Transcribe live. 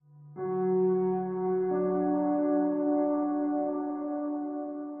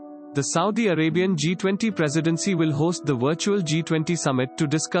The Saudi Arabian G20 Presidency will host the Virtual G20 Summit to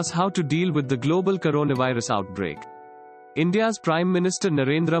discuss how to deal with the global coronavirus outbreak. India's Prime Minister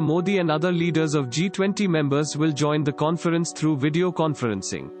Narendra Modi and other leaders of G20 members will join the conference through video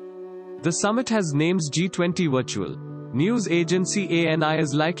conferencing. The summit has names G20 Virtual. News agency ANI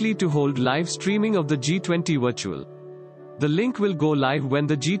is likely to hold live streaming of the G20 Virtual. The link will go live when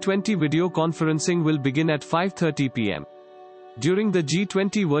the G20 video conferencing will begin at 5:30 p.m. During the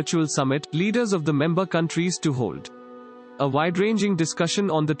G20 Virtual Summit, leaders of the member countries to hold a wide-ranging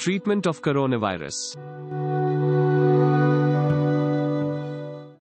discussion on the treatment of coronavirus.